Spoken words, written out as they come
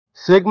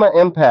Sigma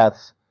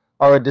empaths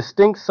are a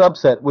distinct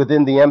subset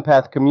within the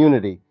empath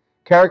community,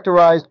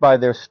 characterized by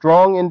their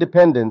strong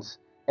independence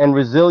and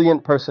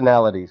resilient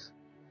personalities.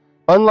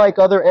 Unlike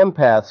other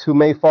empaths who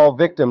may fall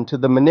victim to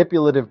the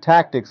manipulative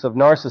tactics of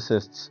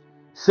narcissists,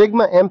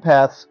 Sigma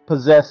empaths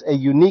possess a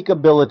unique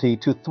ability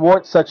to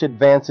thwart such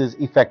advances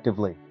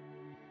effectively.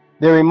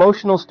 Their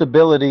emotional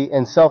stability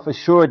and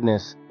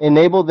self-assuredness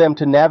enable them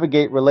to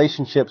navigate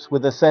relationships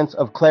with a sense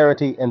of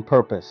clarity and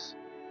purpose.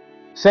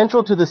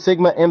 Central to the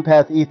Sigma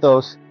empath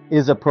ethos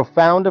is a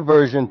profound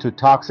aversion to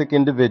toxic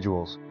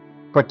individuals,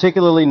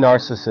 particularly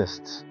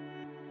narcissists.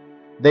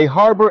 They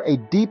harbor a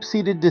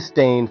deep-seated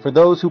disdain for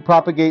those who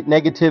propagate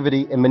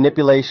negativity and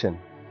manipulation,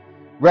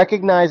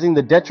 recognizing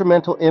the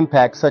detrimental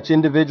impact such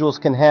individuals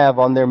can have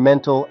on their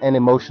mental and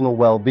emotional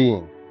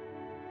well-being.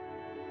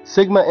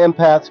 Sigma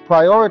empaths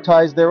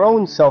prioritize their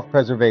own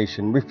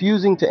self-preservation,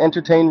 refusing to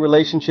entertain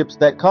relationships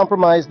that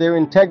compromise their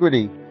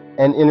integrity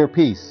and inner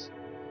peace.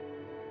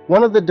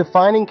 One of the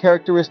defining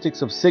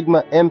characteristics of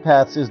Sigma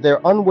empaths is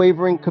their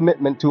unwavering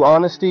commitment to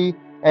honesty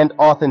and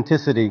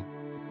authenticity.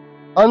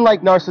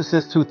 Unlike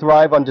narcissists who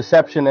thrive on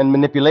deception and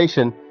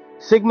manipulation,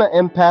 Sigma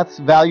empaths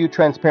value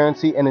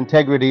transparency and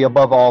integrity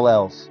above all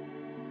else.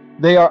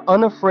 They are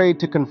unafraid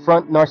to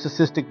confront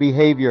narcissistic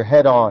behavior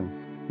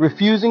head-on,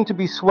 refusing to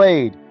be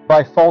swayed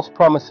by false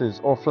promises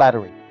or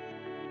flattery.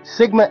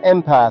 Sigma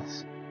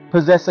empaths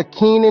possess a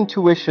keen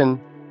intuition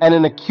and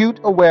an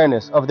acute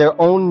awareness of their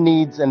own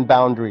needs and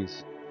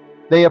boundaries.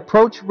 They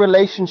approach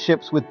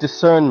relationships with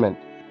discernment,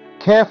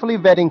 carefully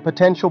vetting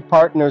potential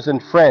partners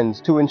and friends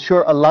to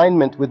ensure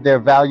alignment with their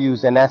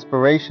values and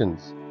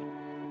aspirations.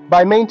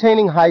 By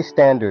maintaining high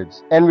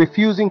standards and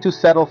refusing to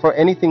settle for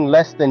anything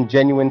less than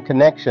genuine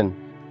connection,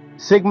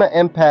 Sigma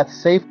empaths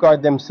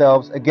safeguard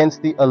themselves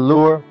against the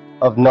allure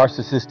of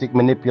narcissistic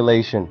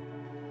manipulation.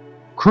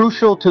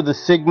 Crucial to the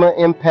Sigma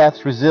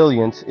empath's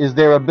resilience is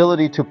their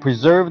ability to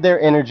preserve their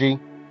energy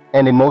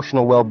and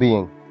emotional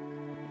well-being.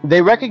 They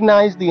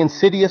recognize the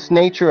insidious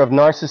nature of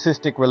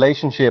narcissistic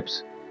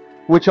relationships,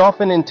 which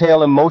often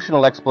entail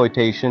emotional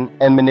exploitation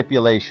and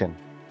manipulation.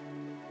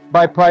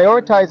 By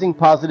prioritizing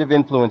positive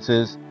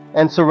influences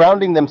and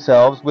surrounding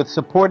themselves with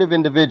supportive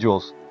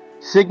individuals,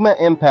 Sigma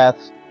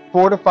empaths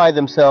fortify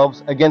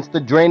themselves against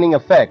the draining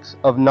effects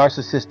of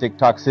narcissistic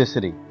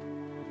toxicity.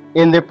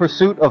 In their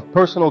pursuit of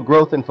personal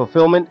growth and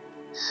fulfillment,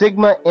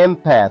 Sigma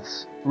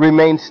empaths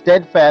remain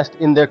steadfast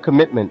in their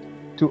commitment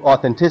to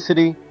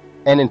authenticity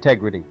and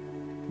integrity.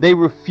 They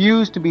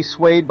refuse to be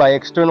swayed by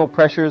external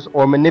pressures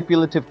or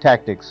manipulative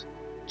tactics,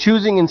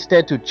 choosing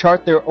instead to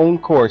chart their own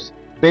course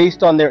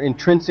based on their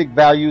intrinsic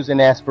values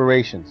and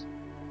aspirations.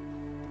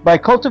 By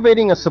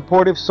cultivating a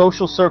supportive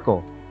social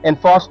circle and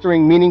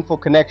fostering meaningful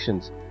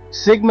connections,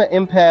 Sigma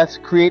empaths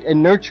create a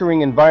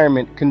nurturing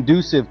environment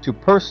conducive to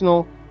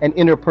personal and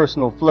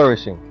interpersonal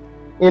flourishing.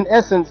 In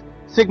essence,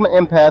 Sigma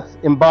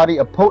empaths embody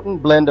a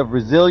potent blend of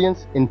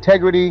resilience,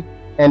 integrity,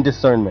 and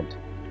discernment.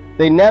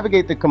 They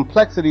navigate the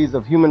complexities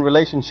of human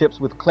relationships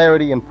with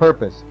clarity and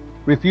purpose,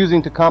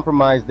 refusing to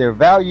compromise their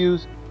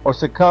values or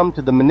succumb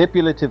to the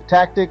manipulative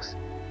tactics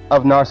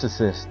of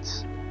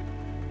narcissists.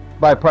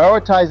 By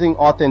prioritizing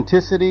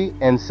authenticity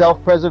and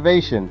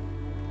self-preservation,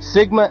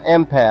 Sigma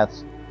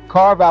empaths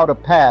carve out a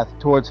path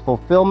towards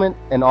fulfillment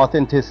and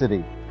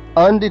authenticity,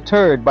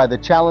 undeterred by the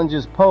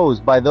challenges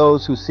posed by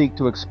those who seek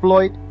to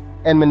exploit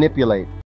and manipulate.